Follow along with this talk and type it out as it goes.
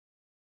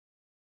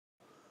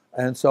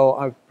And so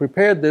I've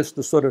prepared this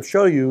to sort of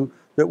show you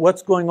that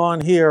what's going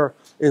on here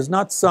is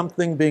not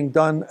something being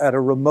done at a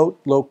remote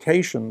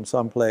location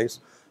someplace.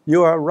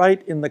 You are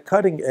right in the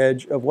cutting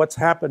edge of what's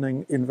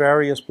happening in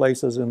various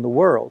places in the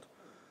world.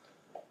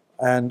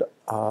 And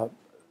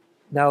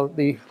now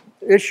the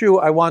issue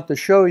I want to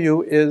show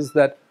you is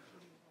that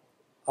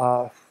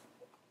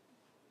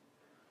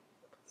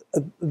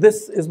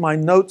this is my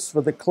notes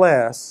for the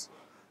class,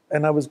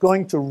 and I was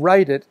going to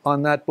write it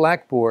on that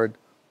blackboard,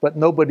 but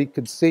nobody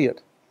could see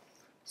it.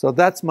 So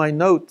that's my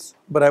notes,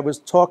 but I was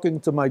talking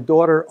to my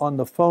daughter on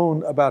the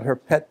phone about her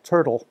pet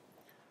turtle.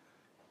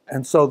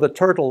 And so the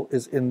turtle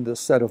is in this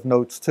set of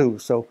notes too.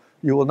 So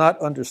you will not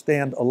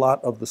understand a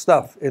lot of the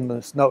stuff in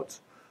this notes.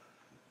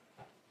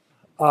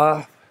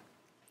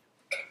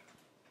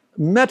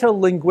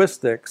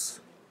 Metalinguistics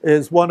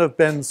is one of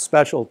Ben's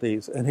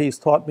specialties, and he's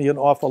taught me an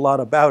awful lot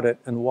about it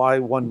and why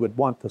one would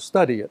want to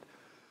study it.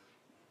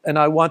 And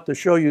I want to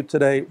show you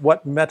today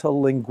what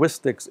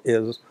metalinguistics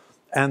is,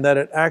 and that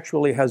it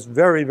actually has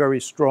very, very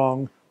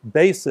strong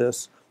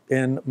basis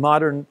in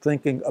modern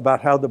thinking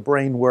about how the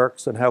brain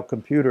works and how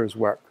computers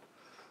work.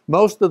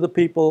 Most of the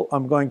people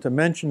I'm going to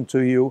mention to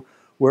you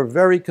were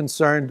very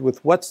concerned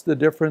with what's the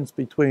difference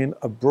between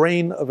a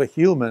brain of a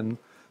human,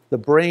 the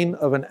brain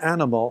of an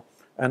animal,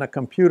 and a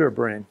computer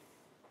brain.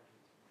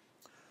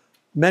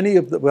 Many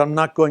of the, well, I'm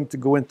not going to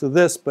go into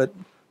this, but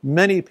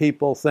many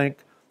people think,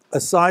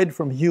 aside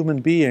from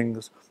human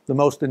beings, the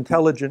most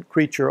intelligent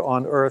creature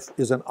on Earth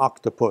is an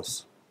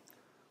octopus,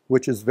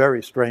 which is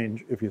very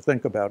strange if you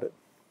think about it.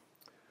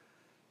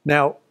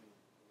 Now,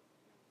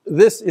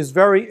 this is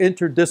very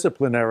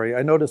interdisciplinary.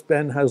 I notice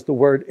Ben has the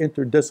word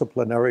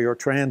interdisciplinary or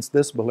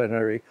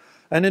transdisciplinary.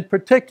 And in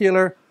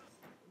particular,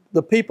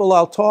 the people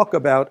I'll talk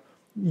about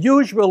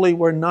usually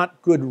were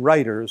not good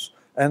writers,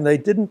 and they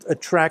didn't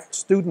attract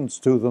students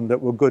to them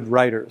that were good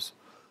writers.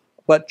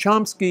 But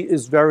Chomsky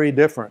is very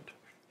different.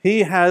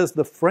 He has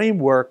the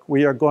framework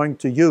we are going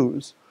to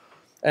use,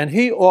 and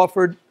he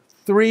offered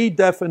 3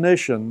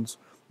 definitions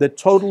that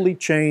totally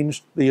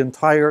changed the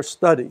entire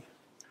study.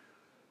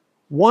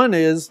 One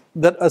is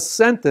that a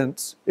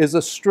sentence is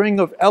a string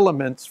of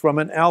elements from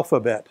an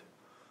alphabet.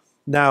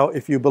 Now,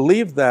 if you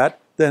believe that,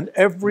 then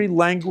every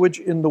language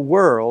in the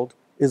world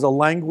is a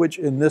language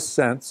in this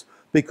sense,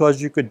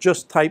 because you could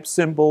just type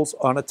symbols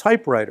on a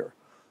typewriter.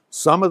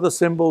 Some of the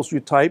symbols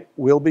you type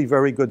will be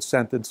very good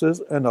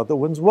sentences, and other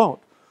ones won't.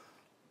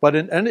 But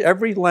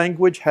every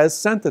language has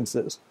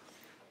sentences.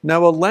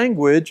 Now, a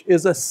language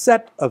is a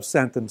set of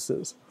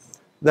sentences.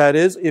 That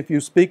is, if you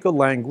speak a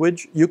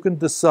language, you can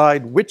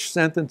decide which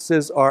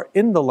sentences are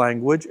in the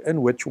language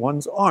and which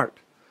ones aren't.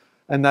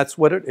 And that's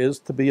what it is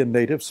to be a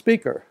native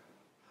speaker.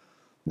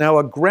 Now,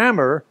 a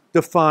grammar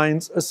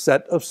defines a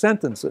set of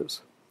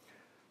sentences.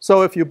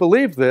 So if you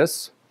believe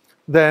this,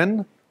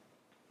 then,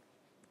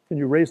 can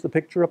you raise the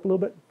picture up a little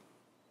bit?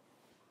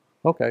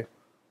 Okay.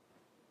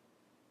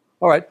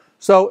 All right.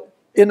 So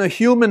in a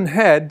human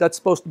head, that's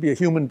supposed to be a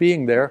human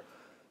being there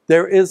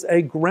is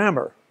a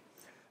grammar.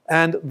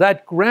 And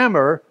that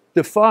grammar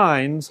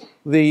defines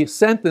the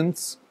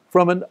sentence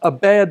from a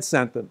bad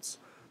sentence.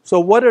 So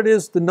what it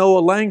is to know a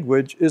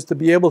language is to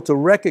be able to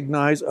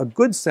recognize a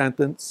good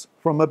sentence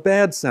from a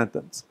bad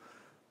sentence.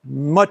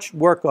 Much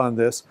work on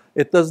this.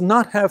 It does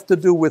not have to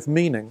do with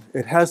meaning.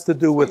 It has to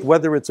do with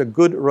whether it's a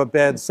good or a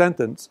bad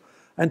sentence.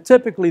 And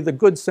typically the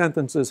good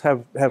sentences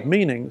have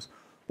meanings,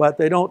 but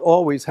they don't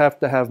always have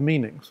to have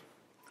meanings.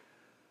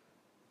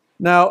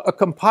 Now, a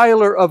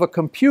compiler of a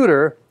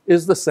computer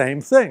is the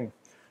same thing.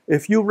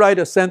 If you write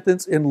a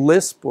sentence in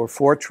Lisp or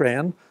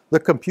Fortran, the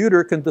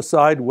computer can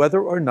decide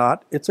whether or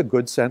not it's a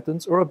good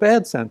sentence or a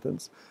bad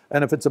sentence.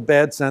 And if it's a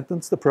bad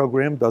sentence, the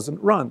program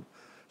doesn't run.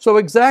 So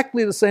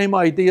exactly the same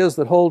ideas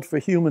that hold for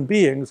human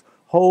beings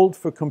hold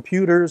for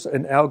computers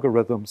and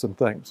algorithms and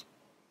things.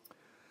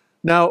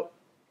 Now,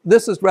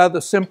 this is a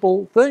rather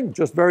simple thing,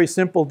 just very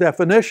simple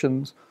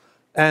definitions.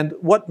 And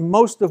what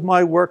most of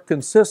my work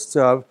consists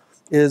of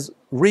is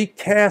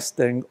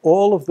recasting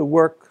all of the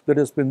work that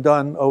has been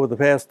done over the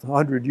past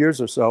 100 years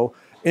or so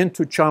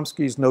into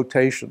Chomsky's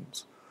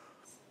notations.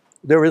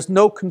 There is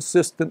no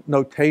consistent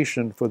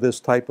notation for this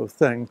type of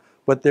thing,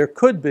 but there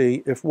could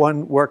be if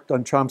one worked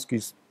on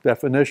Chomsky's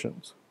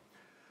definitions.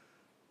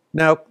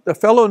 Now, a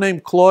fellow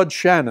named Claude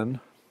Shannon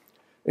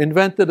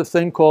invented a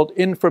thing called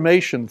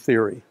information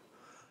theory.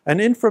 And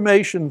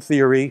information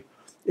theory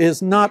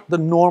is not the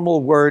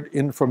normal word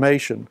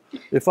information.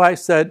 If I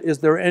said, is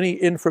there any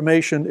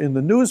information in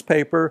the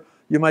newspaper,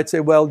 you might say,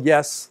 well,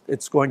 yes,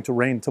 it's going to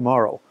rain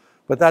tomorrow.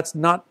 But that's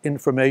not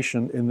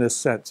information in this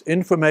sense.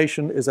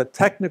 Information is a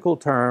technical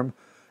term.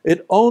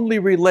 It only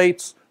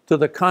relates to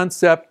the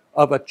concept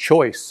of a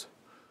choice.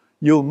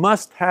 You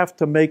must have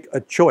to make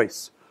a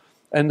choice.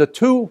 And the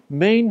 2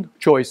 main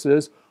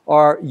choices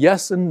are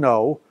yes and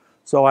no.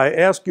 So I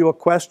ask you a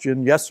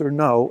question, yes or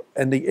no,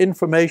 and the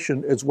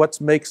information is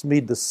what makes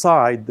me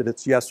decide that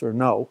it's yes or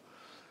no.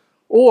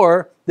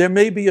 Or there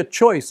may be a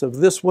choice of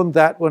this one,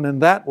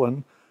 and that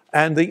one,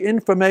 and the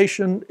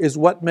information is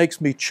what makes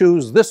me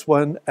choose this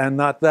one and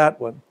not that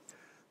one.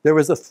 There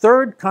is a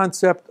third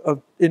concept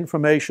of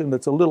information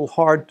that's a little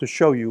hard to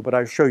show you, but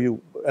I'll show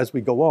you as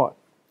we go on.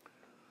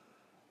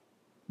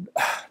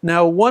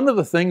 Now, one of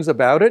the things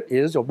about it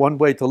is, or one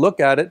way to look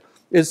at it,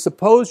 is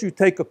suppose you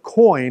take a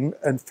coin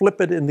and flip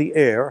it in the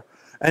air,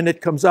 and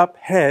it comes up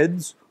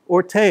heads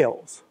or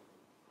tails.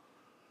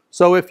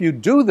 So if you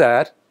do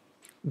that,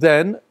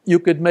 then you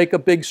could make a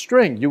big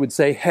string. You would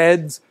say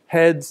heads,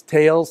 heads,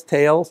 tails,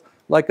 tails,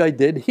 like I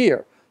did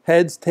here.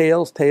 Heads,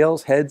 tails,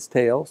 tails, heads,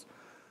 tails.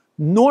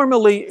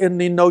 Normally, in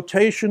the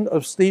notation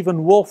of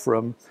Stephen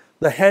Wolfram,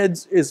 the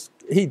heads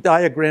he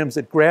diagrams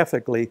it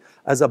graphically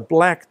as a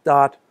black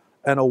dot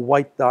and a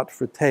white dot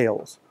for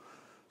tails.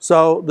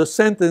 So the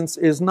sentence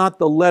is not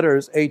the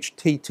letters H,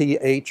 T, T,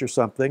 H or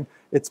something.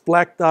 It's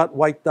black dot,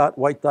 white dot,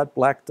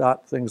 black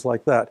dot, things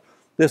like that.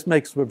 This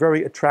makes for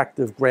very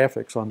attractive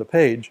graphics on the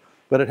page,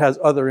 but it has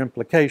other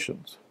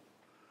implications.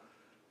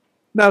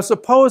 Now,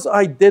 suppose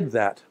I did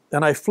that,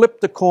 and I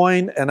flipped the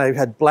coin, and I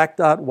had black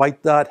dot,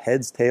 white dot,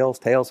 heads, tails,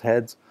 tails,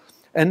 heads,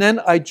 and then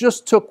I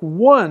just took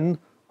one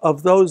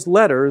of those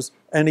letters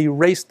and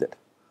erased it.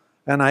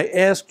 And I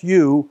asked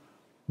you,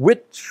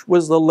 which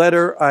was the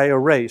letter I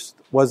erased?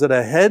 Was it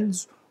a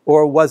heads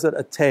or was it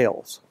a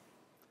tails?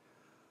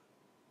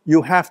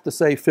 You have to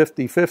say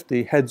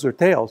 50-50, heads or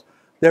tails.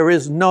 There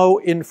is no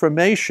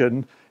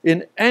information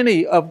in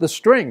any of the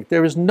string.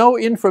 There is no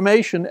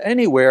information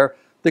anywhere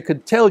that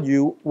could tell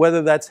you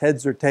whether that's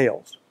heads or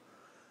tails.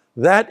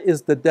 That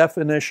is the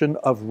definition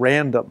of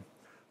random.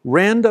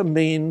 Random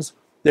means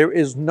there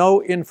is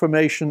no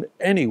information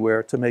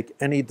anywhere to make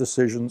any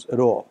decisions at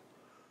all.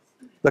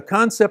 The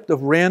concept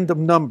of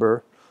random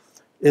number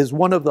is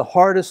one of the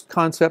hardest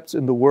concepts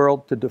in the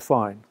world to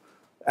define.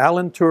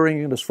 Alan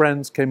Turing and his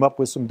friends came up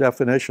with some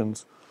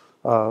definitions.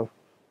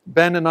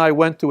 Ben and I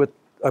went to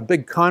a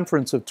big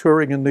conference of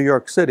Turing in New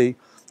York City,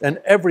 and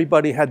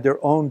everybody had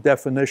their own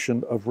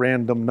definition of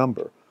random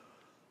number.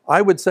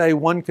 I would say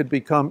one could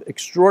become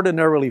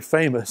extraordinarily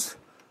famous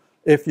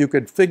if you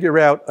could figure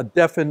out a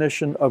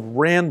definition of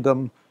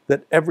random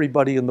that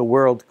everybody in the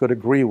world could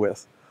agree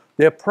with.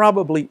 There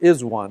probably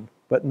is one,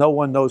 but no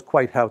one knows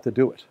quite how to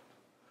do it.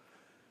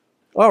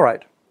 All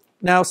right.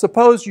 Now,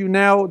 suppose you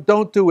now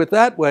don't do it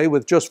that way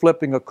with just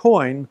flipping a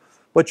coin,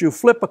 but you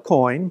flip a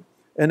coin,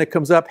 and it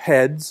comes up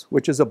heads,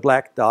 which is a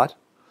black dot,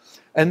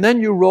 and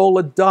then you roll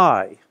a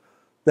die.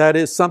 That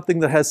is something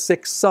that has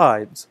 6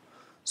 sides.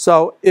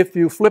 So if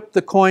you flip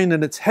the coin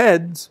and it's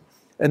heads,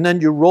 and then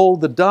you roll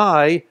the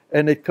die,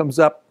 and it comes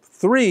up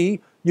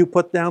 3, you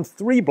put down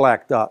 3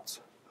 black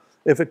dots.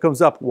 If it comes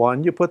up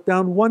 1, you put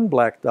down 1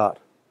 black dot.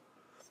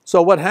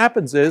 So what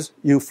happens is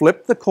you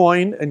flip the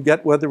coin and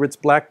get whether it's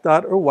black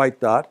dot or white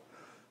dot.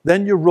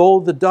 Then you roll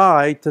the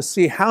die to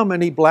see how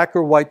many black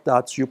or white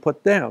dots you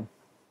put down.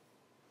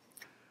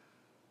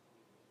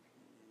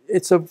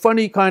 It's a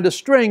funny kind of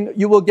string.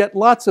 You will get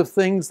lots of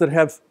things that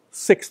have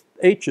 6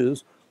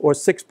 H's or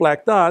 6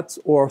 black dots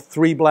or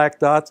 3 black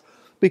dots,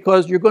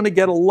 because you're going to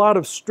get a lot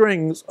of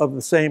strings of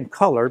the same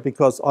color,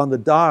 because on the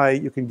die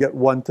you can get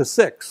 1 to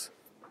 6.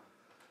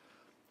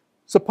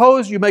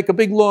 Suppose you make a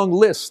big long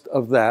list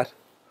of that.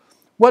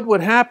 What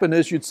would happen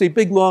is you'd see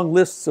big long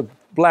lists of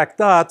black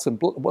dots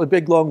and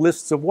big long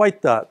lists of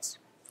white dots.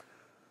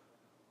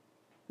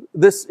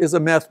 This is a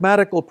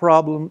mathematical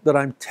problem that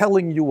I'm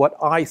telling you what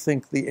I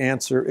think the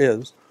answer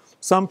is.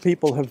 Some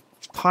people have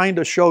kind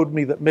of showed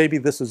me that maybe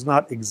this is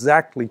not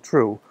exactly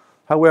true.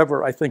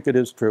 However, I think it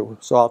is true,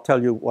 so I'll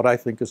tell you what I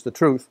think is the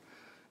truth.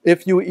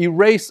 If you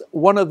erase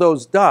one of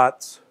those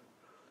dots,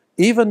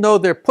 even though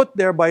they're put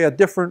there by a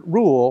different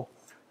rule,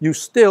 you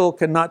still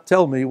cannot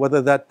tell me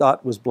whether that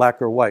dot was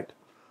black or white.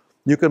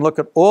 You can look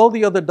at all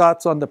the other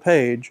dots on the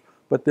page,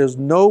 but there's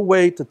no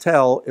way to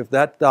tell if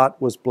that dot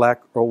was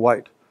black or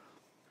white.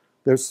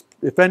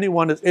 If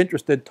anyone is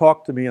interested,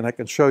 talk to me and I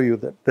can show you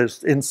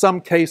that in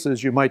some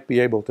cases you might be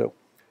able to.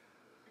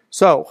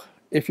 So,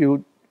 if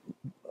you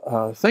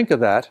think of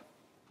that,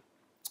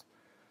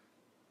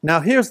 now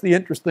here's the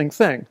interesting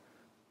thing.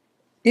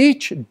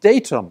 Each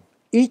datum,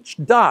 each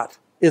dot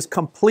is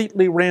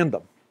completely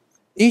random.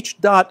 Each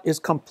dot is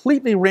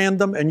completely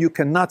random, and you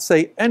cannot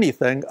say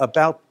anything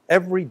about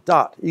every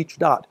dot, each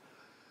dot.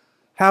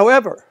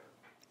 However,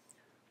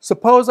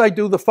 suppose I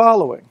do the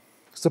following.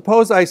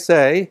 Suppose I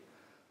say,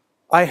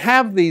 I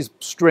have these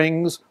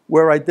strings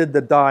where I did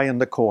the die and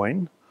the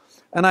coin,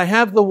 and I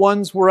have the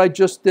ones where I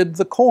just did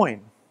the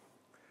coin.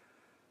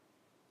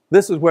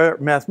 This is where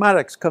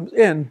mathematics comes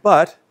in,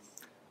 but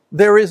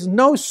there is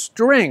no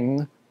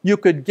string you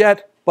could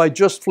get by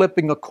just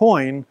flipping a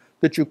coin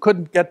that you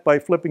couldn't get by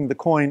flipping the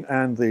coin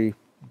and the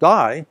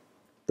die.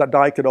 The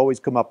die could always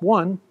come up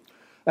 1.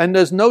 And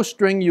there's no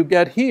string you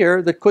get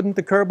here that couldn't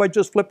occur by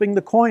just flipping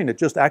the coin. It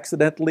just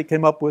accidentally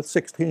came up with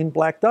 16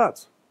 black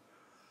dots.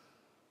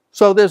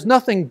 So there's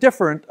nothing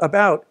different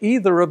about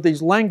either of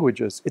these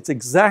languages. It's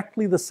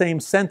exactly the same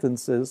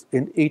sentences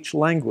in each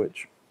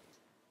language.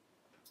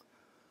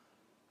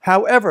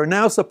 However,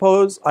 now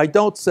suppose I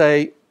don't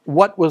say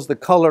what was the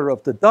color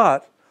of the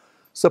dot.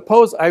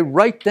 Suppose I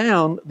write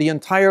down the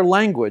entire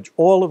language,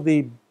 all of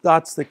the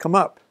dots that come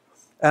up,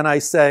 and I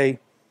say,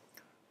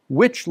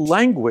 Which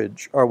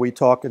language are we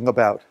talking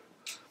about?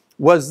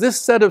 Was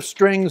this set of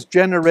strings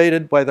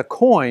generated by the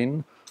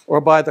coin or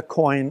by the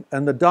coin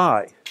and the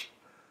die?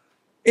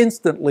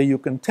 Instantly you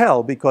can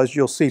tell, because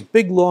you'll see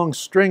big long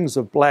strings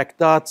of black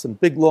dots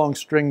and big long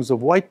strings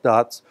of white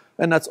dots,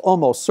 and that's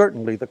almost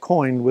certainly the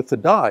coin with the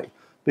die,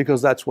 because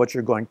that's what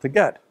you're going to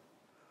get.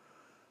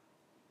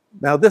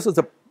 Now this is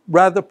a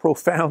rather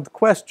profound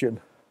question.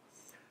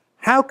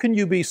 How can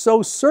you be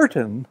so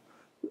certain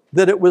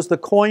that it was the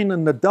coin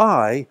and the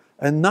die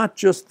and not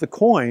just the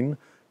coin,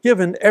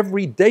 given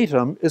every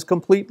datum is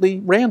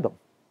completely random?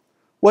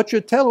 What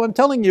I'm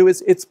telling you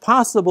is it's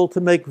possible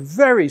to make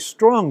very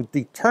strong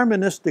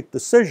deterministic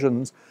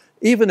decisions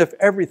even if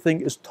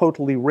everything is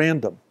totally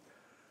random.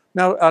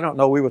 Now, I don't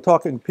know, we were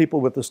talking to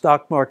people with the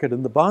stock market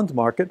and the bond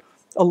market.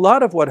 A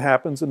lot of what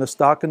happens in the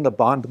stock and the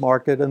bond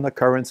market and the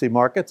currency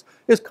markets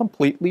is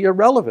completely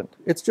irrelevant.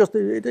 It's just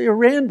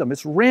random.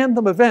 It's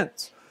random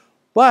events.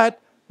 But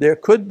there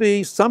could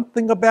be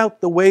something about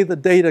the way the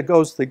data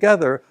goes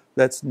together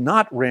that's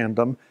not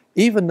random,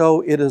 even though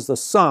it is the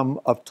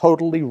sum of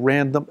totally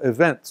random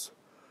events.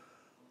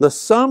 The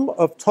sum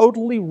of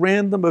totally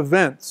random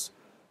events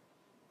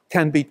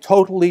can be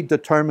totally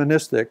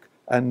deterministic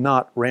and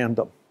not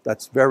random.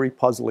 That's very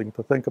puzzling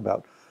to think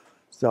about.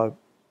 So,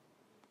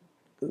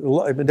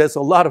 I mean, there's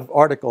a lot of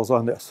articles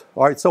on this.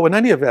 All right, so in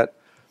any event,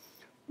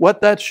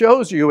 what that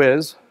shows you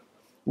is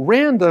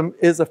random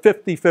is a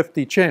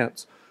 50-50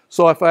 chance.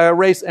 So if I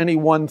erase any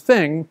one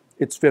thing,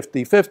 it's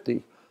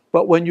 50-50.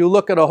 But when you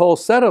look at a whole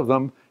set of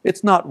them,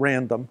 it's not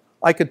random.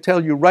 I could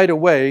tell you right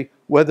away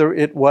whether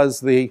it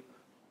was the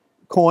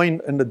coin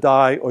and the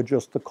die or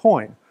just the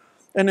coin.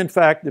 And in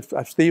fact, if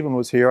Stephen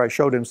was here, I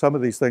showed him some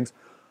of these things.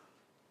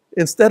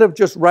 Instead of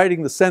just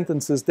writing the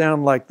sentences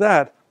down like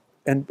that,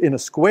 and in a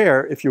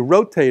square, if you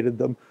rotated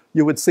them,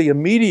 you would see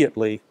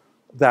immediately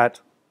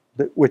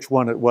which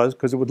one it was,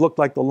 because it would look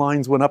like the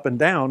lines went up and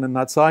down and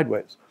not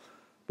sideways.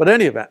 But in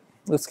any event,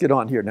 let's get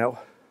on here now.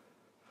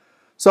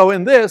 So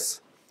in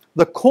this,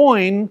 the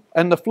coin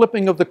and the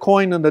flipping of the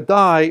coin and the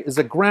die is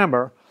a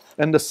grammar,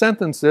 and the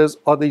sentences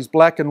are these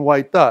black and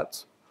white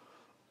dots.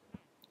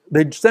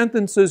 The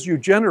sentences you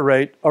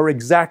generate are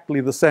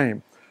exactly the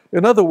same.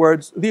 In other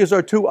words, these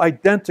are two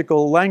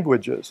identical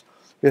languages.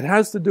 It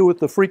has to do with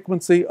the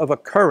frequency of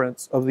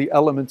occurrence of the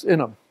elements in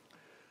them.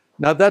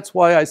 Now that's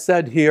why I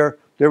said here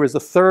there is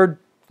a third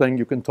thing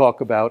you can talk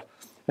about,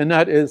 and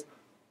that is,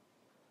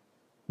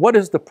 what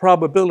is the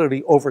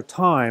probability over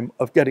time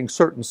of getting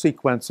certain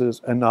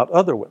sequences and not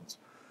other ones?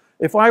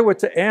 If I were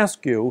to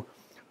ask you,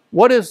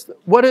 what is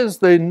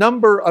the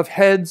number of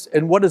heads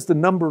and what is the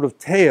number of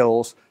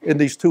tails in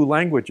these two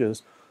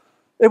languages?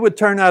 It would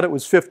turn out it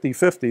was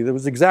 50-50. There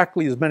was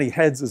exactly as many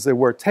heads as there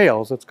were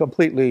tails. It's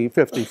completely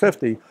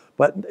 50-50,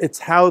 but it's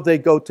how they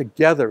go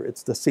together.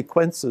 It's the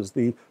sequences,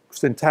 the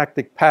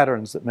syntactic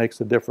patterns that makes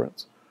the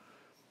difference.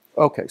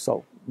 Okay,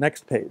 so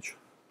next page.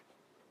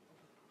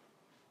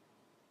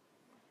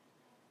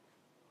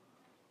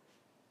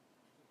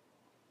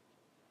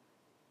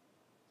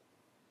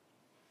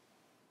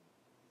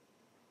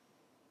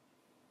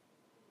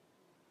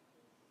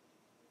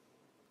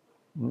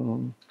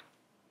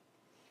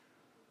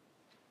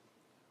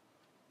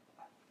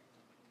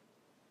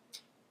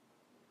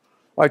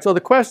 All right, so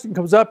the question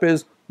comes up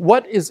is,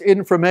 what is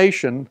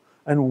information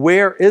and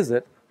where is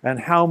it and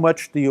how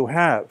much do you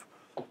have?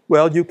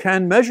 Well, you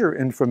can measure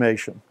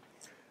information.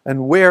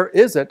 And where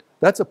is it?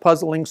 That's a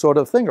puzzling sort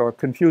of thing, or a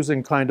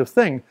confusing kind of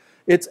thing.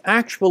 It's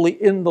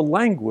actually in the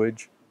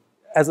language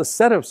as a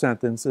set of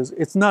sentences.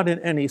 It's not in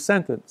any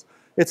sentence.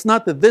 It's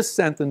not that this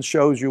sentence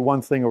shows you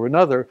one thing or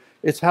another.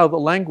 It's how the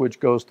language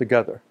goes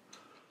together.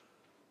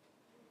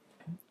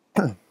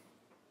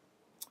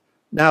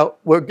 Now,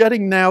 we're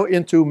getting now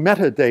into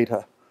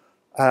metadata.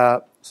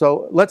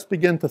 So let's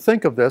begin to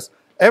think of this.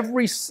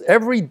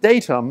 Every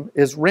datum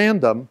is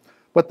random,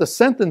 but the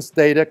sentence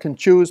data can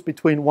choose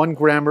between one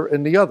grammar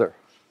and the other.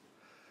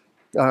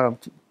 A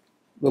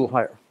little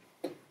higher.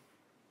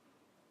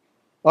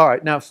 All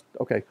right, now,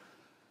 okay.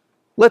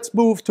 Let's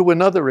move to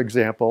another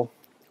example.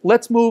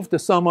 Let's move to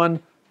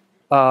someone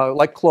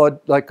like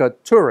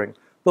Turing.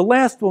 The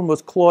last one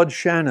was Claude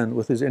Shannon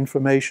with his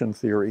information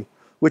theory,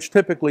 which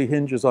typically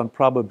hinges on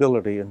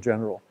probability in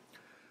general.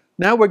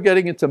 Now we're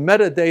getting into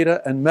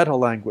metadata and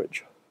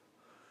metalanguage.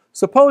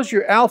 Suppose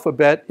your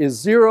alphabet is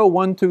 0,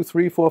 1, 2,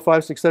 3, 4,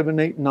 5, 6, 7,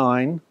 8,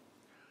 9,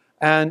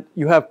 and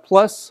you have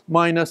plus,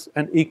 minus,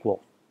 and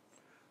equal.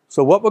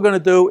 So what we're going to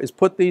do is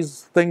put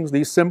these things,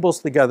 these symbols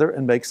together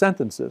and make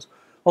sentences.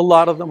 A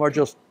lot of them are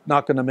just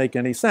not going to make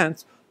any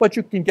sense, but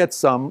you can get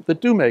some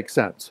that do make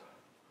sense.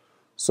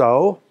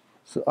 So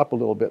up a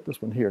little bit,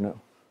 this one here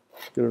now.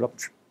 Get it up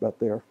about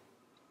there.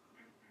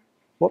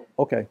 Whoop,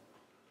 okay.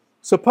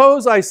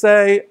 Suppose I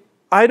say,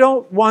 I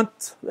don't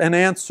want an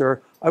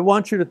answer. I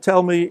want you to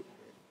tell me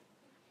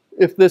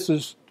if this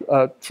is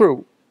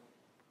true.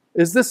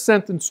 Is this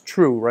sentence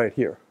true right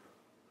here?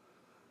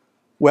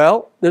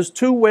 Well, there's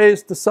two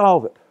ways to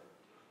solve it.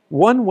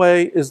 One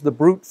way is the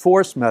brute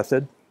force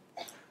method,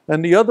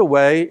 and the other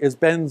way is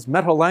Ben's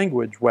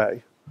metalanguage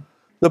way.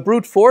 The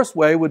brute force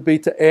way would be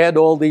to add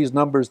all these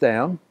numbers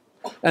down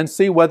and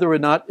see whether or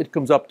not it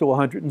comes up to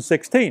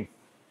 116.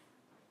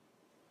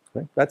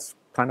 Okay, that's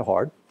kind of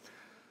hard.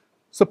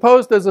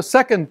 Suppose there's a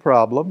second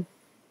problem,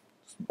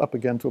 up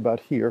again to about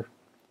here.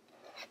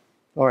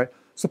 All right,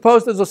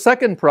 suppose there's a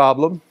second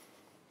problem.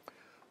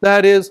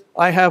 That is,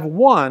 I have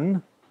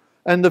 1,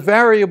 and the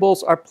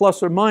variables are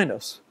plus or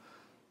minus.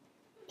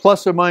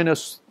 Plus or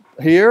minus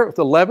here, with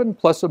 11,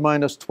 plus or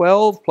minus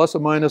 12, plus or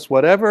minus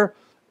whatever,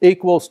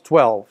 equals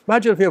 12.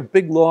 Imagine if you have a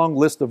big, long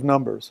list of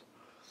numbers.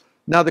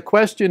 Now the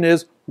question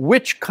is,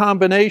 which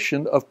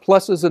combination of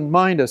pluses and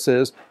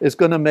minuses is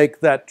going to make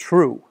that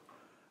true?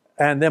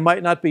 And there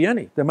might not be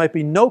any. There might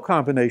be no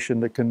combination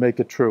that can make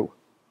it true.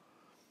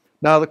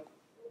 Now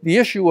the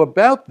issue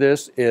about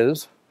this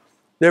is,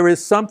 there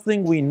is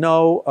something we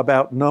know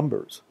about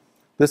numbers.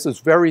 This is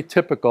very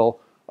typical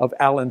of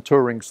Alan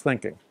Turing's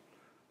thinking.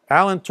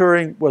 Alan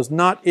Turing was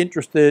not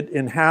interested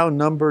in how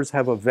numbers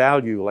have a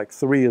value, like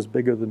 3 is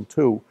bigger than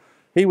 2.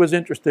 He was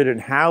interested in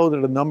how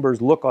do the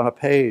numbers look on a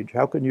page.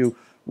 How can you,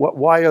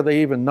 why are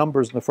they even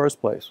numbers in the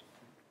first place?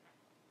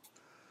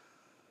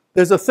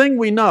 There's a thing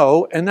we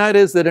know, and that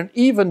is that an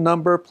even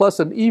number plus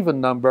an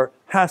even number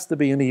has to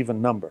be an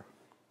even number.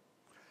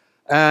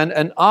 And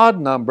an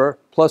odd number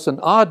plus an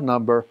odd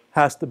number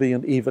has to be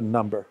an even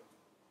number.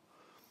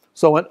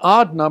 So an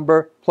odd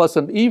number plus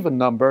an even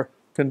number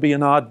can be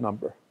an odd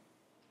number.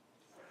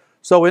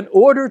 So in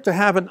order to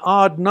have an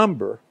odd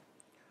number,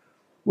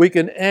 we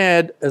can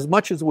add as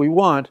much as we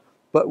want,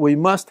 but we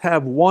must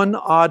have one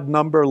odd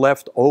number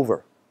left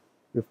over.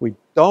 If we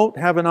don't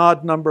have an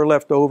odd number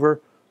left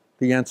over,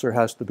 the answer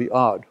has to be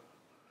odd.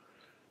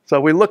 So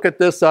we look at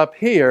this up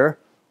here.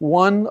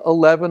 1,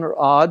 11 are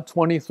odd,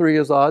 23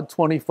 is odd,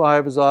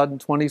 25 is odd,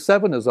 and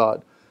 27 is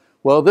odd.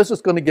 Well, this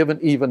is going to give an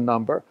even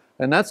number,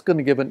 and that's going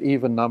to give an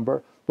even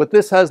number, but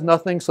this has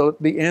nothing, so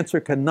the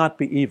answer cannot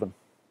be even.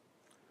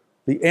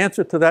 The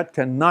answer to that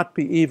cannot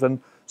be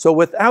even. So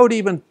without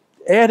even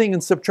adding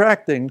and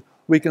subtracting,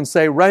 we can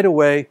say right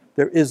away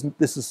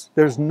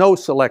there's no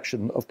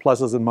selection of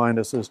pluses and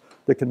minuses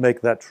that can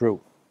make that true.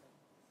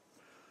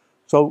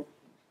 So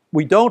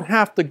we don't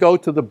have to go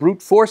to the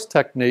brute force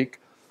technique.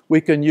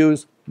 We can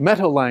use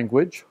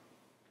meta-language,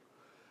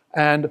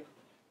 and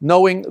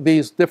knowing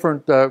these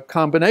different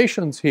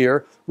combinations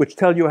here, which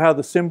tell you how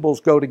the symbols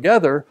go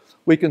together,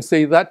 we can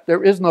see that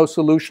there is no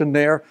solution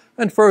there,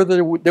 and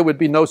further, there would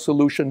be no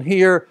solution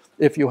here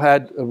if you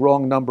had a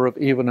wrong number of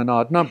even and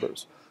odd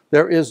numbers.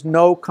 There is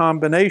no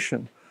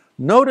combination.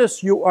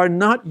 Notice you are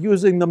not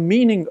using the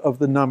meaning of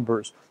the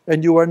numbers,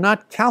 and you are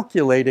not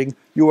calculating,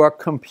 you are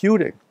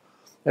computing.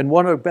 And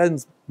one of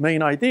Ben's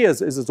main ideas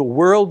is there's a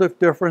world of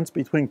difference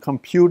between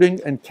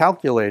computing and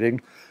calculating,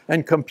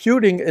 and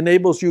computing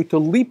enables you to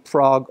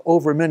leapfrog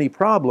over many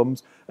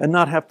problems and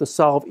not have to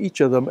solve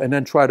each of them and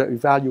then try to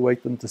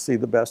evaluate them to see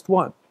the best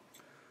one.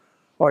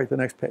 All right, the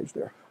next page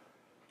there.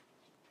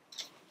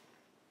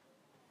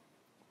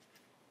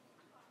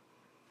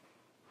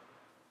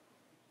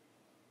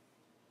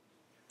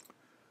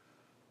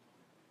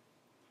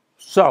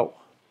 So,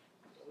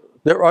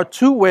 there are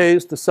two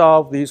ways to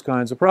solve these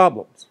kinds of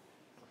problems.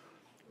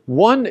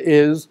 One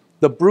is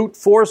the brute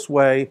force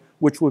way,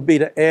 which would be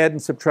to add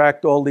and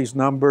subtract all these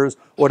numbers,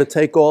 or to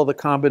take all the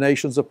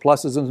combinations of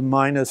pluses and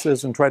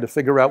minuses and try to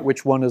figure out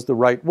which one is the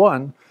right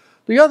one.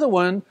 The other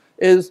one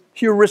is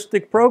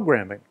heuristic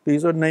programming.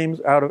 These are names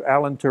out of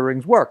Alan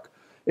Turing's work.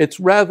 It's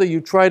rather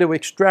you try to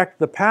extract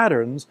the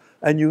patterns,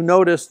 and you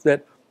notice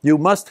that you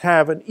must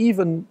have an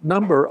even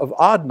number of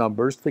odd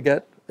numbers to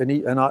get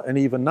an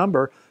even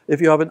number. If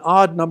you have an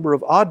odd number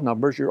of odd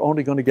numbers, you're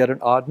only going to get an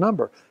odd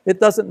number. It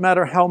doesn't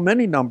matter how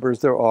many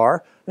numbers there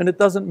are, and it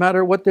doesn't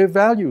matter what their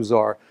values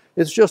are.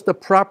 It's just a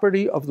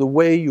property of the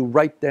way you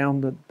write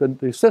down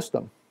the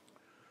system.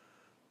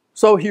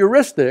 So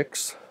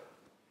heuristics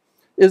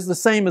is the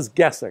same as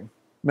guessing.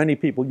 Many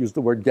people use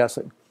the word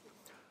guessing.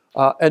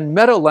 And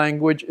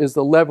meta-language is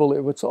the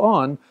level it's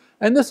on.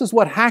 And this is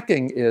what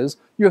hacking is.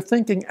 You're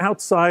thinking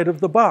outside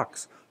of the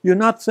box. You're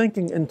not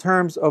thinking in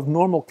terms of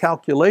normal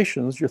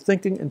calculations. You're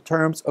thinking in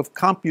terms of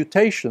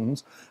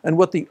computations and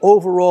what the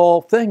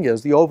overall thing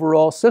is, the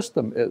overall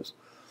system is.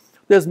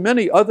 There's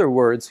many other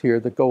words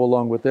here that go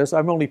along with this.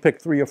 I've only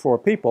picked 3 or 4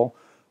 people,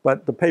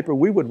 but the paper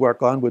we would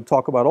work on would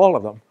talk about all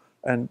of them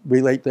and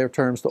relate their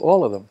terms to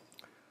all of them.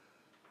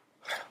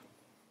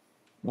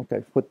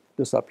 Okay, put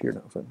this up here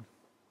now.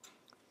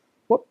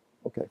 Whoop,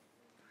 okay.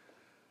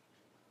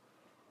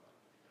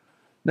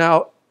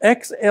 Now,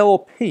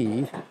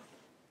 XLP,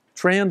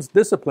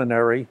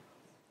 transdisciplinary,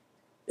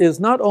 is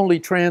not only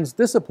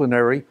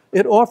transdisciplinary,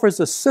 it offers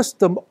a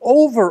system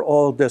over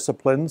all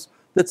disciplines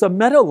that's a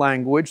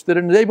meta-language that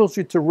enables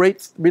you to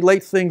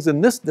relate things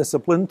in this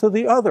discipline to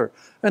the other.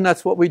 And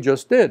that's what we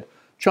just did.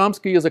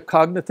 Chomsky is a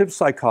cognitive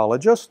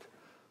psychologist,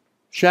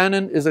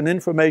 Shannon is an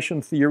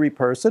information theory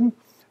person,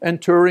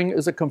 and Turing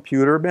is a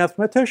computer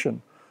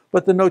mathematician.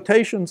 But the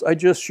notations I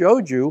just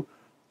showed you,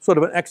 sort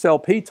of an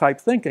XLP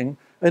type thinking,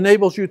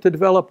 enables you to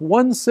develop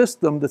one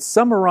system that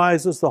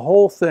summarizes the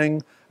whole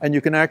thing and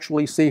you can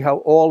actually see how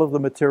all of the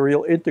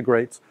material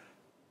integrates.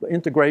 The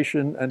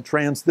integration and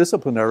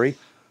transdisciplinary,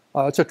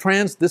 it's a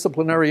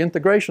transdisciplinary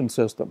integration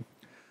system.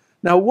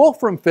 Now,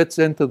 Wolfram fits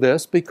into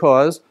this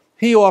because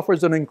he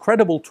offers an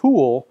incredible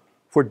tool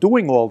for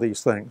doing all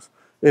these things.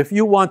 If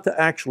you want to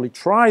actually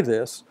try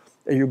this,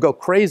 and you go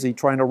crazy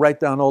trying to write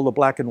down all the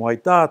black and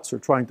white dots or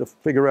trying to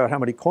figure out how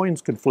many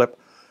coins can flip,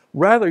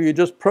 rather you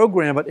just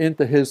program it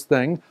into his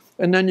thing,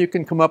 and then you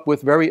can come up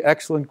with very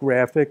excellent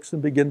graphics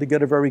and begin to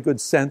get a very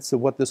good sense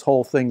of what this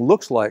whole thing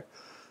looks like.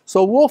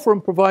 So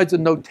Wolfram provides a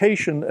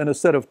notation and a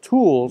set of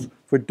tools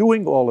for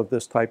doing all of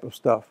this type of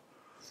stuff.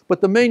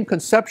 But the main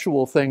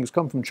conceptual things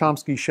come from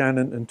Chomsky,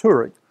 Shannon, and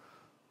Turing.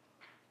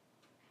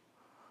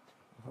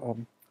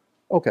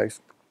 Okay,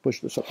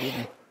 push this up a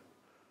little.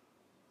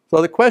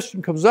 So the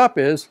question comes up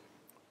is,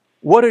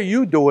 what are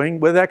you doing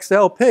with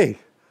XLP?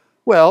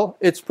 Well,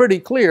 it's pretty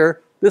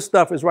clear. This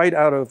stuff is right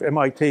out of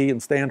MIT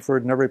and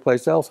Stanford and every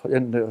place else.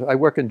 And I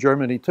work in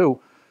Germany too.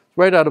 It's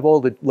right out of all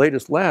the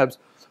latest labs.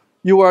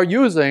 You are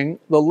using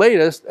the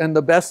latest and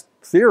the best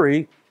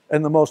theory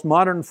and the most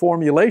modern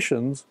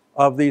formulations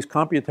of these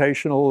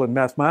computational and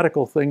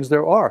mathematical things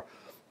there are.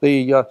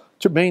 The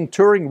main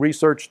Turing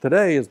research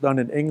today is done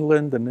in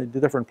England and in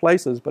different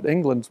places, but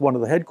England's one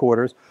of the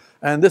headquarters,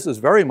 and this is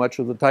very much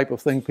of the type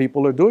of thing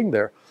people are doing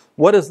there.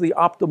 What is the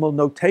optimal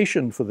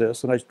notation for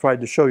this? And I tried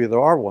to show you there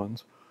are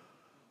ones.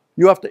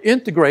 You have to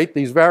integrate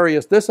these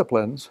various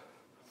disciplines.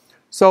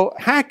 So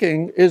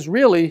hacking is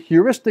really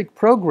heuristic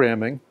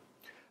programming,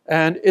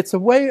 and it's a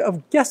way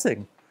of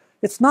guessing.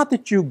 It's not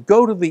that you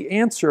go to the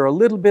answer a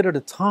little bit at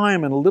a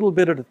time and a little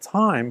bit at a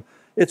time.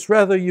 It's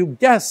rather you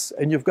guess,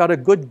 and you've got a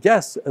good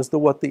guess as to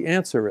what the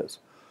answer is.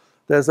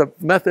 There's a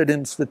method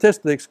in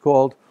statistics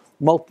called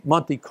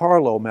Monte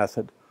Carlo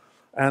method.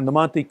 And the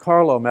Monte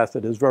Carlo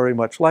method is very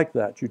much like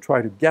that. You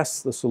try to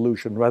guess the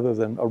solution rather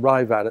than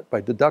arrive at it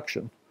by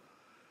deduction.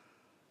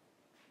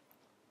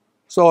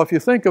 So if you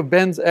think of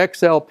Ben's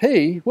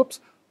XLP,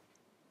 whoops,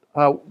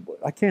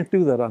 I can't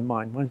do that on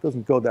mine. Mine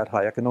doesn't go that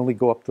high. I can only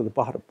go up to the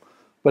bottom.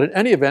 But in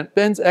any event,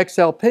 Ben's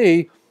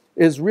XLP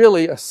is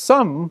really a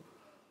sum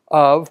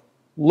of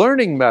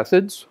learning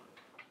methods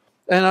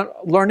and a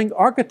learning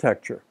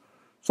architecture.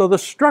 So the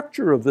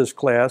structure of this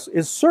class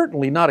is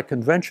certainly not a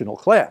conventional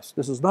class.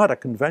 This is not a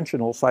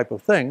conventional type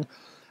of thing.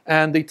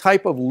 And the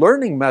type of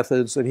learning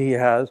methods that he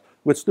has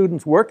with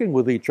students working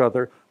with each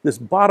other, this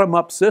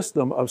bottom-up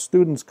system of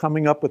students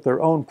coming up with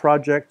their own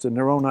projects and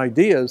their own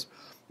ideas,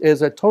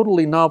 is a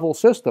totally novel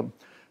system.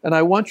 And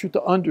I want you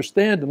to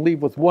understand and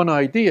leave with one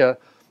idea,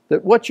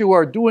 that what you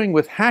are doing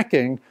with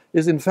hacking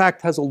is, in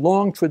fact, has a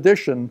long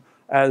tradition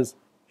as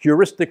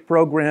heuristic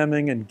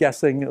programming and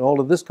guessing and all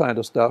of this kind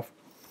of stuff.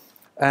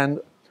 And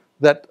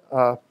that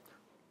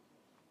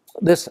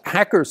this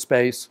hacker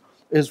space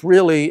is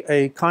really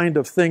a kind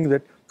of thing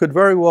that could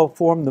very well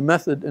form the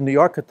method and the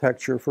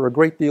architecture for a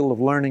great deal of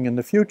learning in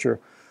the future.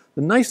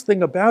 The nice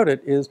thing about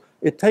it is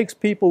it takes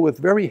people with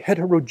very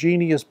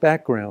heterogeneous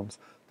backgrounds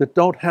that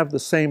don't have the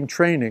same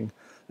training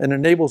and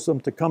enables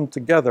them to come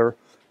together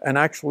and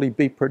actually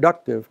be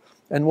productive.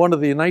 And one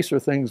of the nicer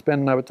things Ben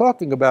and I were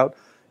talking about,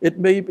 it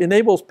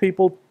enables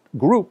people,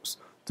 groups,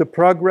 to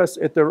progress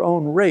at their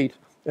own rate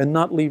and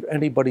not leave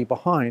anybody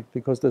behind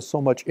because there's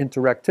so much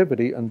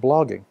interactivity and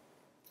blogging.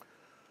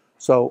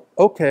 So,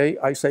 okay,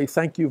 I say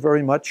thank you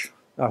very much.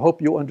 I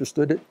hope you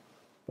understood it,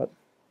 but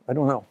I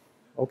don't know.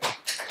 Okay.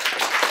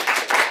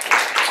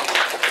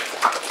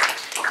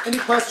 Any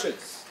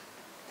questions?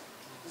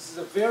 This is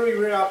a very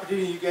rare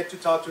opportunity you get to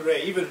talk to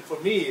Ray. Even for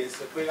me, it's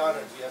a great honor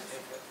to have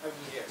him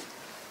here.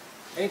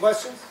 Any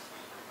questions?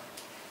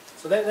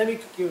 So let me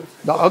give.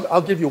 No,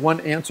 I'll give you one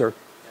answer.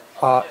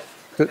 Yes.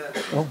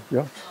 Oh,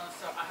 yeah.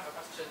 So I have a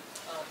question.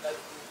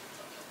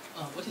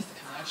 What is the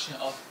connection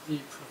of the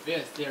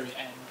previous theory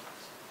and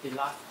the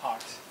last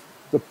part?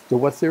 The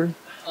what theory?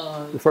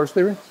 The first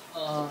theory?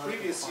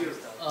 Previous series.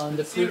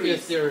 The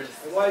previous series.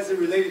 And why is it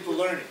related to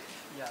learning?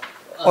 Yeah.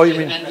 Oh, you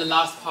mean? And the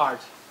last part.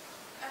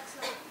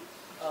 XLP. Yes.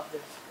 What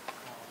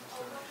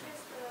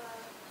is the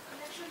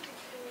connection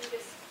between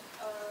this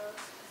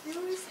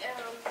theories and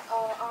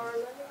our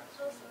learning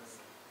process,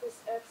 this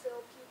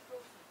XLP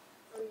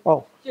process?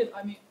 Oh. Yeah,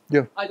 I mean,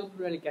 Yeah. I don't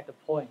really get the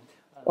point.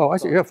 Oh, I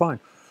see. Yeah, fine.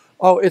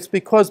 Oh, it's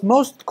because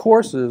most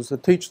courses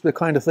that teach the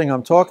kind of thing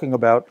I'm talking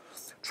about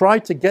try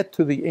to get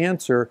to the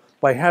answer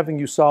by having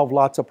you solve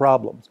lots of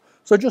problems.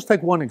 So just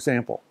take one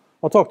example.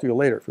 I'll talk to you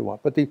later if you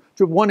want. But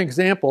one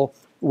example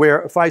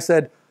where if I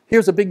said,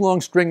 here's a big long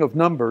string of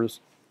numbers,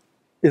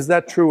 is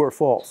that true or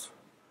false?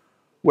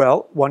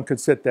 Well, one could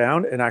sit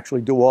down and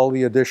actually do all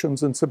the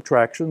additions and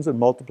subtractions and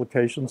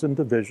multiplications and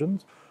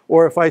divisions.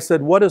 Or if I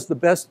said, what is the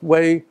best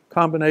way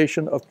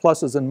combination of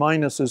pluses and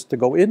minuses to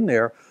go in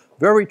there?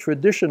 Very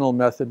traditional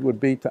method would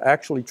be to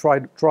actually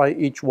try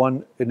each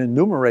one and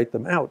enumerate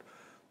them out.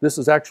 This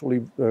is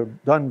actually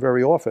done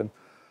very often.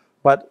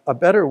 But a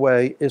better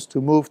way is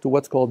to move to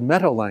what's called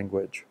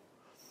metalanguage.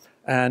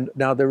 And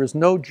now there is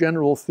no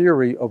general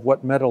theory of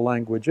what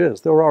metalanguage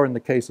is. There are in the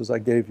cases I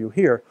gave you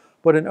here,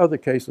 but in other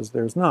cases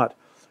there's not.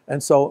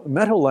 And so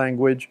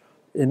metalanguage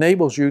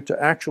enables you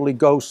to actually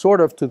go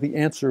sort of to the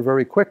answer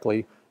very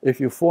quickly if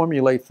you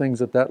formulate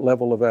things at that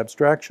level of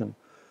abstraction.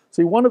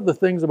 See, one of the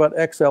things about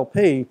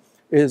XLP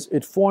is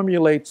it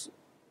formulates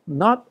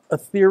not a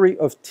theory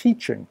of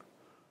teaching.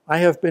 I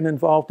have been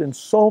involved in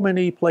so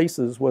many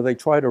places where they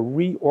try to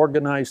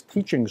reorganize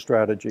teaching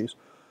strategies.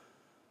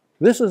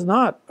 This is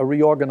not a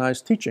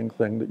reorganized teaching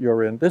thing that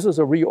you're in. This is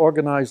a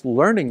reorganized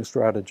learning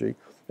strategy.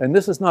 And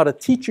this is not a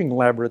teaching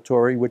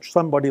laboratory, which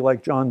somebody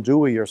like John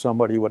Dewey or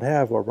somebody would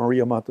have, or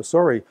Maria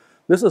Montessori.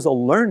 This is a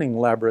learning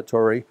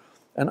laboratory,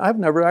 and I've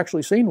never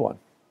actually seen one.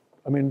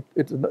 I mean,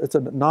 it's a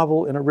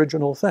novel and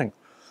original thing.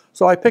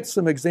 So I picked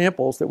some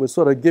examples that would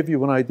sort of give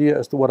you an idea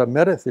as to what a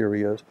meta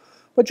theory is.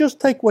 But just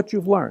take what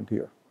you've learned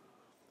here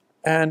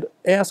and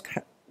ask,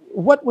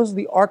 what was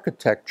the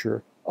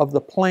architecture of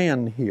the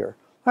plan here?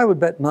 I would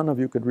bet none of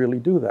you could really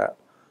do that.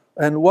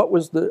 And what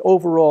was the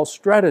overall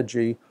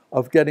strategy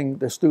of getting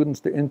the students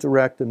to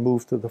interact and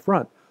move to the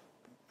front?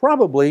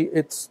 Probably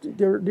it's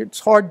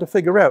hard to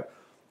figure out.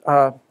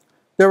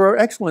 There are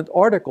excellent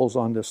articles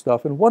on this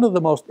stuff, and one of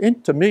the most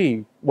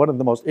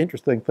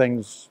interesting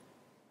things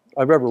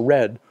I've ever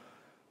read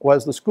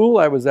was the school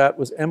I was at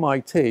was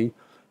MIT,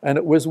 and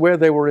it was where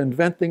they were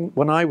inventing,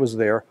 when I was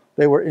there,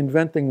 they were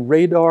inventing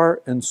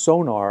radar and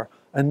sonar,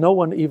 and no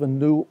one even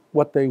knew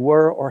what they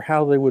were or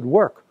how they would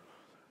work.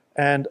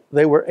 And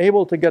they were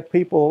able to get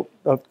people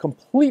of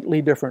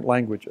completely different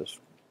languages,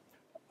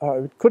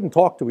 couldn't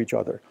talk to each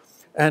other,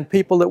 and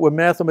people that were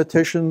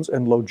mathematicians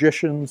and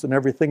logicians and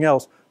everything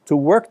else to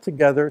work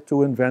together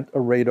to invent a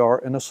radar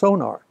and a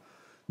sonar.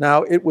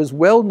 Now, it was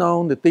well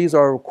known that these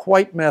are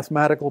quite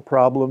mathematical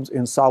problems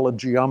in solid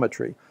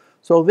geometry.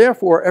 So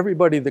therefore,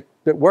 everybody that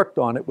worked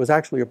on it was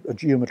actually a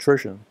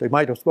geometrician. They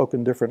might have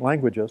spoken different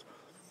languages.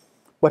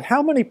 But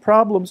how many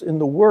problems in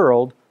the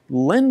world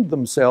lend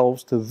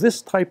themselves to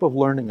this type of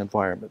learning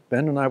environment?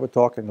 Ben and I were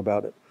talking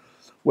about it.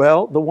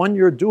 Well, the one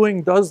you're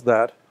doing does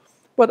that,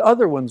 but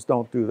other ones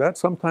don't do that.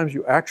 Sometimes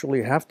you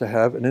actually have to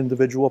have an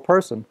individual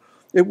person.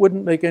 It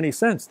wouldn't make any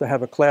sense to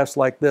have a class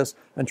like this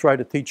and try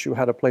to teach you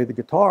how to play the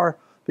guitar,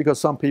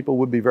 because some people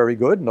would be very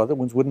good and other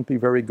ones wouldn't be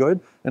very good,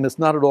 and it's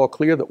not at all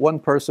clear that one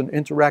person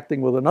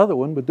interacting with another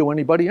one would do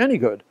anybody any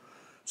good.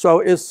 So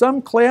is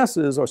some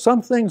classes or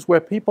some things where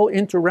people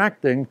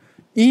interacting,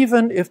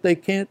 even if they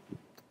can't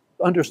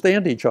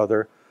understand each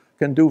other,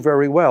 can do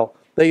very well.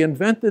 They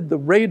invented the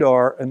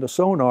radar and the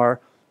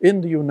sonar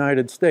in the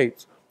United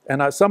States,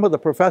 and some of the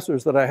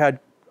professors that I had,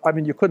 I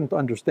mean, you couldn't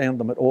understand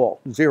them at all,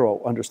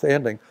 zero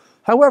understanding.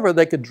 However,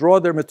 they could draw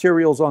their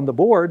materials on the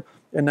board,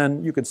 and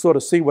then you could sort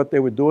of see what they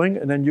were doing,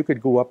 and then you could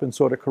go up and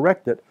sort of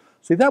correct it.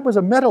 See, that was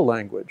a meta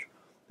language.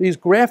 These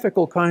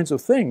graphical kinds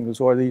of things,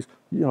 or these,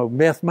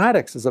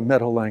 mathematics is a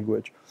meta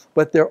language.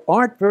 But there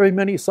aren't very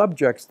many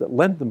subjects that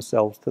lend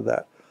themselves to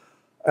that.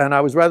 And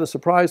I was rather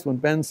surprised when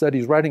Ben said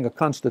he's writing a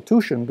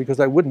constitution, because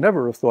I would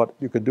never have thought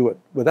you could do it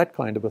with that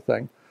kind of a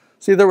thing.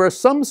 See, there are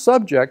some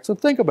subjects, and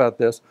think about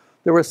this,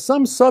 there are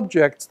some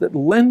subjects that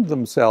lend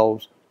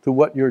themselves to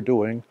what you're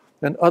doing,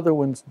 and other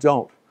ones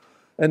don't.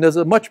 And there's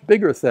a much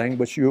bigger thing,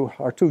 which you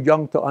are too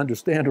young to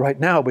understand right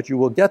now, but you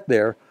will get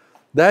there.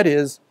 That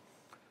is,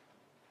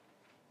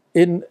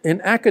 in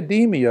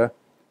academia,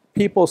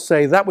 people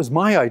say, that was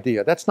my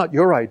idea. That's not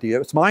your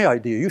idea. It's my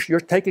idea. You're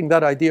taking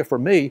that idea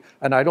from me,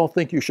 and I don't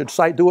think you should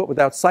do it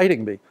without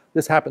citing me.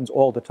 This happens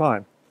all the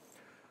time.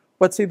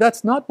 But see,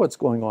 that's not what's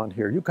going on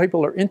here. You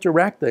people are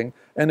interacting,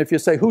 and if you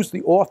say, who's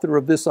the author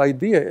of this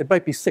idea, it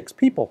might be 6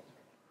 people.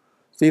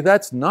 See,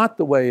 that's not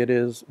the way it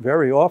is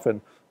very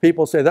often.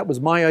 People say, that was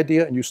my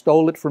idea, and you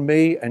stole it from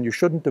me, and you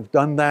shouldn't have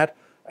done that,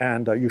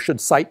 and you should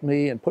cite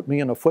me and put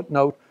me in a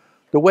footnote.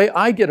 The way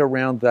I get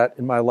around that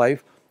in my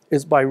life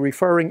is by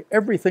referring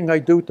everything I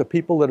do to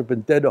people that have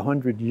been dead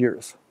 100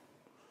 years.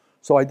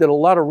 So I did a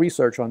lot of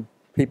research on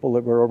people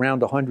that were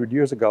around 100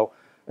 years ago,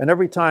 and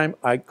every time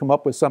I come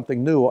up with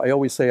something new, I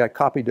always say I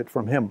copied it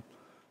from him.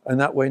 And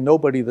that way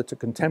nobody that's a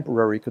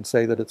contemporary could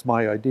say that it's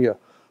my idea.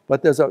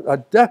 But there's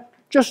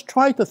just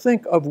try to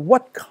think of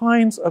what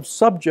kinds of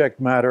subject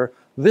matter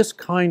this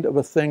kind of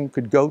a thing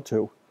could go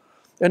to.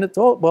 And it's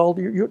all, well,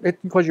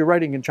 because you're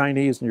writing in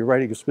Chinese and you're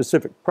writing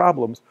specific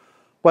problems.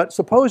 But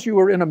suppose you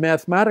were in a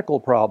mathematical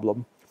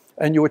problem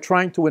and you were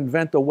trying to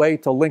invent a way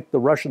to link the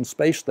Russian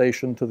space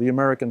station to the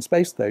American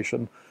space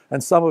station,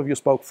 and some of you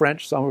spoke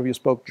French, some of you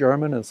spoke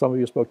German, and some of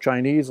you spoke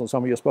Chinese, and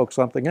some of you spoke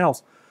something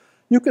else.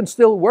 You can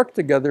still work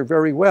together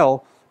very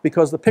well,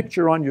 because the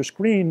picture on your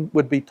screen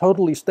would be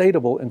totally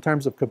statable in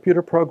terms of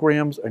computer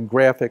programs and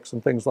graphics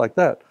and things like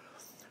that.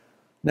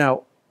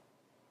 Now,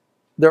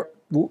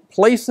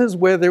 places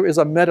where there is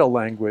a meta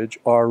language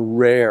are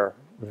rare,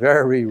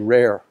 very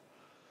rare.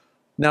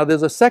 Now,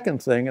 there's a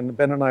second thing, and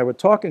Ben and I were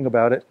talking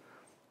about it.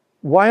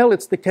 While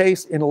it's the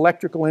case in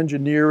electrical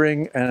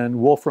engineering and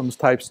Wolfram's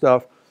type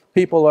stuff,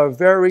 people are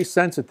very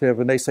sensitive,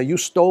 and they say, you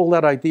stole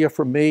that idea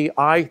from me,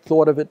 I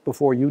thought of it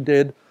before you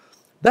did.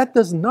 That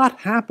does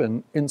not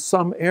happen in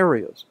some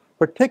areas.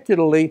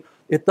 Particularly,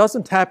 it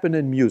doesn't happen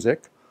in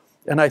music.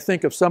 And I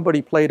think if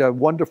somebody played a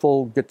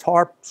wonderful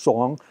guitar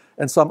song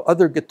and some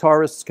other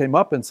guitarists came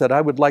up and said,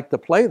 I would like to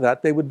play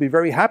that, they would be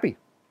very happy.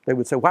 They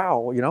would say,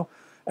 wow, you know.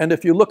 And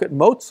if you look at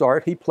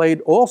Mozart, he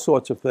played all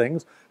sorts of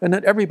things, and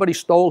then everybody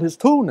stole his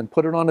tune and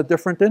put it on a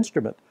different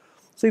instrument.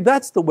 See,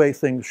 that's the way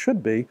things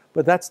should be,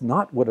 but that's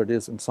not what it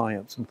is in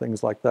science and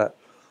things like that.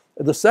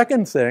 The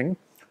second thing,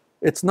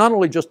 it's not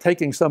only just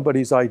taking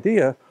somebody's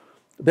idea.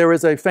 There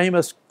is a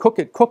famous Cook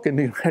in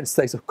the United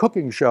States, a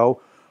cooking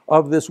show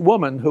of this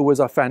woman who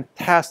was a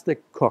fantastic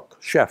cook,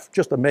 chef,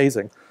 just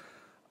amazing,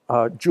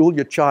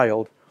 Julia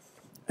Child.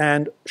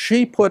 And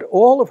she put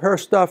all of her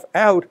stuff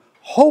out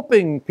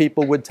hoping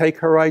people would take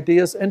her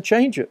ideas and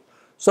change it.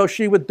 So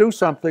she would do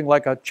something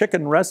like a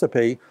chicken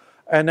recipe,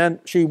 and then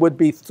she would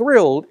be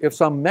thrilled if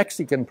some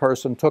Mexican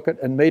person took it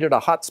and made it a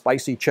hot,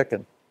 spicy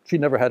chicken. She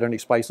never had any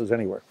spices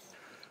anywhere.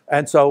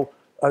 And so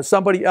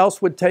somebody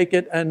else would take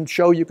it and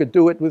show you could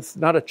do it with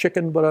not a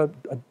chicken, but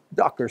a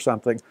duck or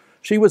something.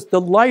 She was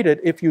delighted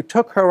if you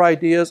took her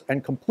ideas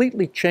and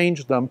completely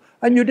changed them,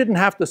 and you didn't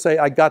have to say,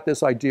 I got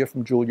this idea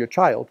from Julia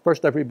Child.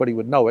 First, everybody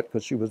would know it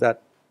because she was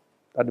that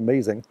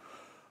amazing.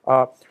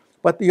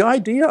 But the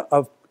idea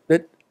of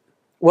that,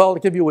 well, I'll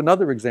give you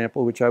another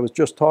example, which I was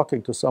just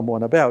talking to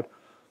someone about.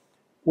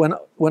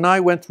 When I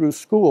went through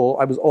school,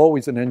 I was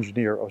always an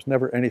engineer. I was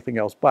never anything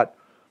else. But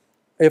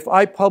if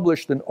I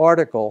published an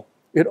article,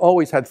 it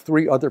always had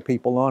 3 other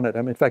people on it. I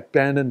mean, in fact,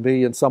 Ben and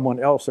me and someone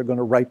else are going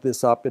to write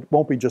this up. It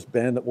won't be just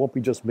Ben. It won't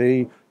be just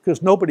me,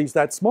 because nobody's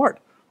that smart.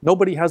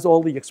 Nobody has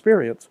all the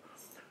experience.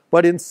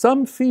 But in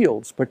some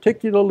fields,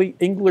 particularly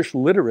English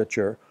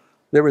literature,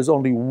 there is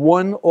only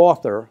one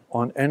author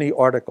on any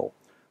article.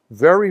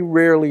 Very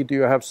rarely do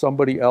you have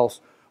somebody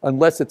else,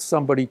 unless it's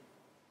somebody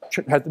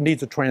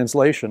needs a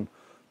translation.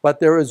 But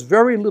there is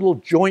very little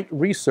joint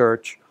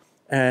research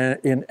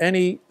in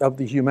any of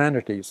the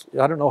humanities.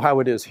 I don't know how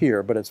it is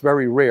here, but it's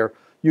very rare.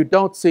 You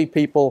don't see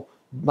people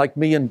like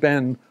me and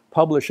Ben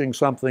publishing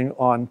something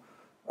on,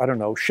 I don't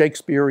know,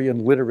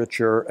 Shakespearean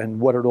literature and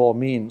what it all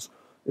means.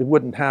 It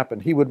wouldn't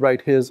happen. He would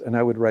write his and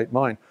I would write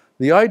mine.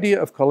 The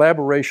idea of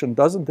collaboration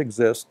doesn't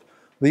exist.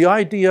 The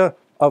idea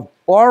of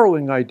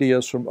borrowing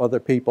ideas from other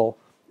people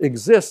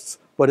exists,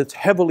 but it's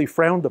heavily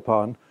frowned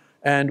upon.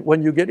 And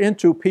when you get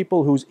into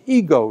people whose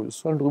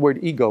egos, I don't know what the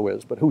word ego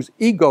is, but whose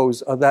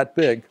egos are that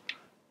big,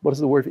 what is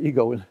the word for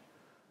ego? Ego means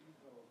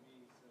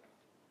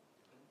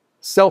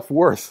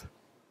self-worth.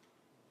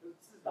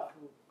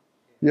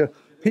 Yeah.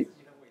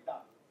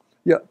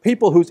 Yeah,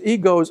 people whose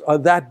egos are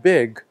that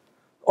big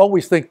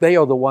always think they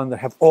are the one that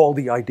have all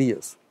the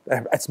ideas.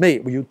 That's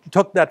me. You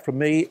took that from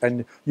me,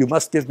 and you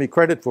must give me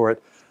credit for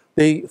it.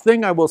 The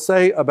thing I will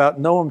say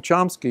about Noam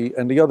Chomsky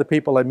and the other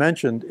people I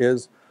mentioned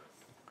is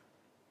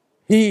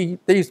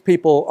these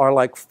people are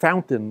like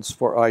fountains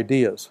for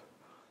ideas.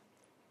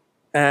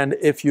 And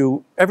if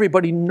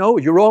everybody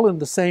knows, you're all in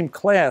the same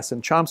class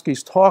and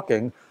Chomsky's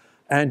talking,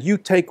 and you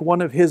take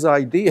one of his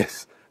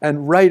ideas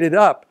and write it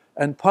up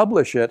and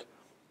publish it,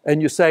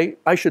 and you say,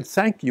 I should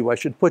thank you, I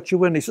should put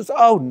you in. He says,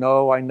 oh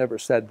no, I never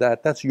said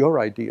that. That's your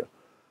idea.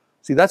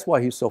 See, that's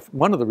why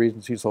one of the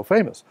reasons he's so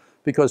famous,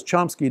 because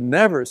Chomsky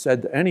never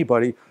said to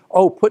anybody,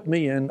 oh, put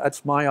me in,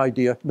 that's my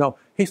idea. No,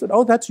 he said,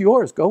 oh, that's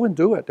yours, go and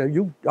do it.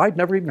 I'd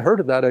never even heard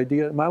of that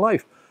idea in my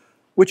life.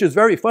 Which is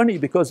very funny,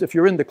 because if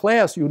you're in the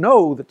class, you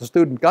know that the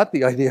student got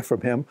the idea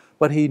from him,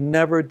 but he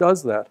never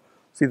does that.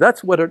 See,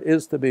 that's what it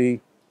is to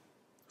be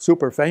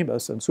super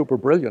famous and super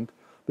brilliant,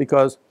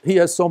 because he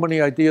has so many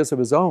ideas of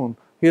his own,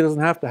 he doesn't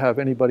have to have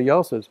anybody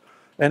else's.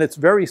 And it's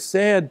very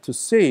sad to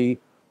see,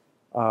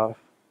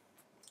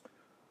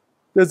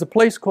 there's a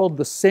place called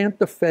the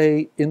Santa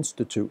Fe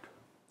Institute.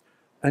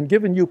 And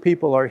given you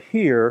people are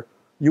here,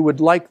 you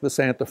would like the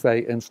Santa Fe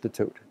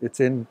Institute.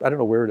 It's in, I don't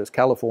know where it is,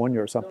 California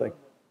or something.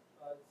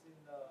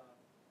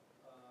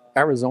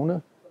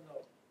 Arizona?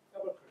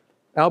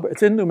 No,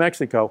 it's in New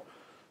Mexico.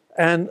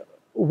 And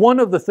one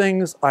of the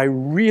things I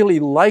really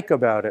like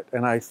about it,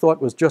 and I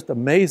thought was just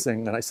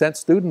amazing, and I sent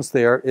students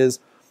there, is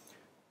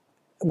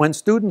when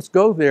students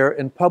go there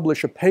and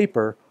publish a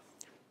paper,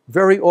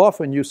 very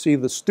often you see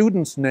the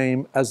student's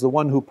name as the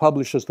one who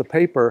publishes the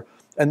paper,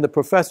 and the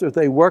professor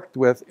they worked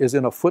with is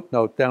in a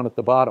footnote down at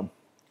the bottom.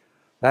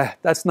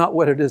 That's not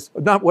what it is,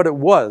 not what it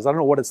was. I don't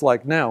know what it's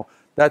like now.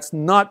 That's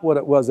not what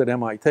it was at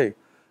MIT.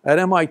 At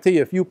MIT,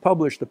 if you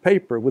published a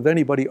paper with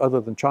anybody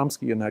other than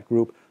Chomsky in that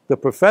group, the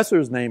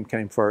professor's name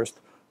came first.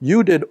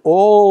 You did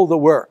all the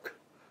work,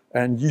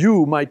 and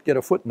you might get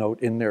a footnote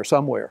in there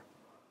somewhere.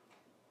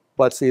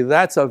 But see,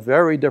 that's a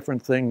very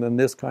different thing than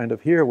this kind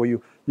of here, where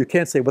you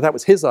can't say, well, that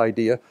was his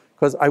idea,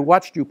 because I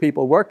watched you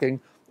people working,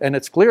 and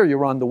it's clear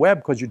you're on the web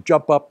because you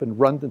jump up and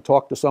run and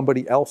talk to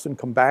somebody else and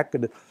come back,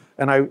 and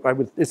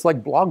it's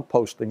like blog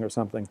posting or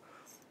something.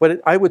 But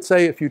I would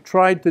say if you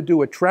tried to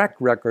do a track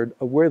record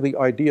of where the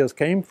ideas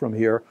came from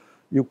here,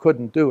 you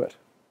couldn't do it.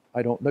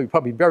 I don't know, it's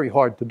probably very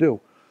hard to do.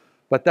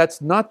 But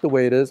that's not the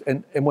way it is.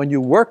 And when you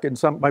work in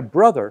my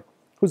brother,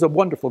 who's a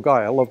wonderful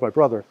guy, I love my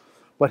brother,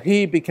 but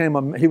he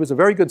was a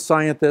very good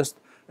scientist,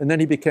 and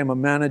then he became a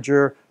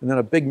manager, and then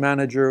a big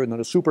manager, and then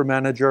a super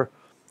manager.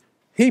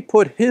 He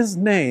put his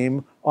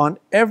name on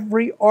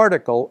every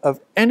article of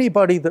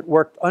anybody that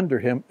worked under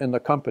him in the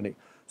company.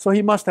 So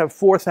he must have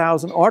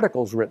 4,000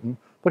 articles written,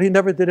 but he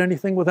never did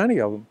anything with any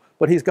of them.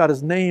 But he's got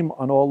his name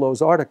on all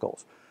those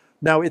articles.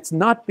 Now, it's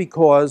not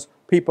because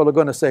people are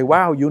going to say,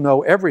 wow, you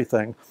know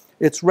everything.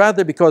 It's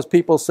rather because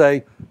people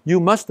say, you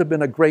must have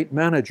been a great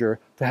manager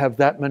to have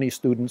that many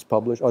students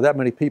publish, or that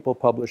many people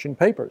publishing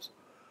papers.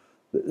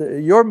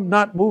 You're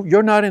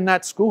not in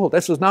that school.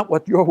 This is not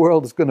what your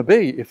world is going to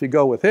be if you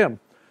go with him.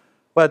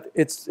 But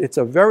it's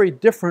a very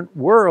different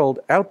world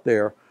out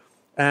there.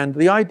 And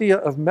the idea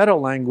of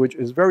meta-language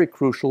is very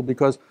crucial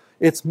because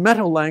it's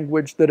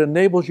meta-language that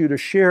enables you to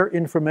share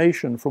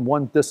information from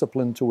one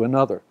discipline to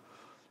another.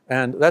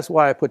 And that's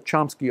why I put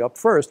Chomsky up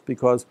first,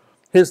 because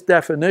his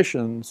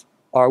definitions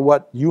are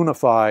what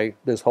unify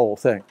this whole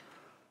thing.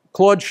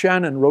 Claude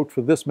Shannon wrote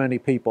for this many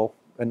people,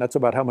 and that's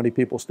about how many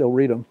people still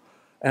read him.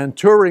 And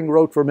Turing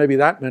wrote for maybe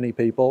that many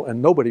people,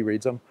 and nobody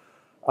reads them.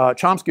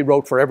 Chomsky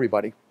wrote for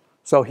everybody.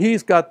 So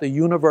he's got the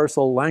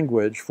universal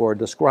language for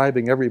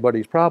describing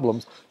everybody's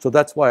problems, so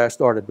that's why I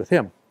started with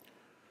him.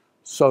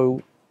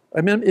 So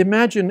I mean,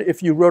 imagine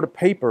if you wrote a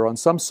paper on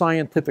some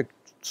scientific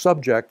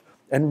subject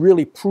and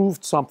really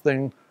proved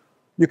something.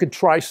 You could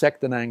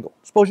trisect an angle.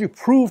 Suppose you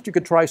proved you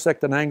could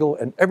trisect an angle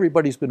and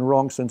everybody's been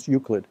wrong since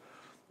Euclid.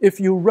 If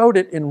you wrote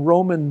it in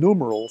Roman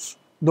numerals,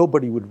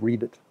 nobody would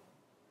read it.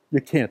 You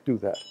can't do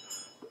that.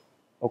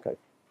 Okay.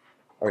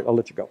 All right, I'll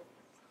let you go.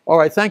 All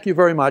right, thank you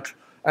very much.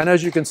 And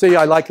as you can see,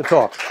 I like to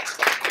talk.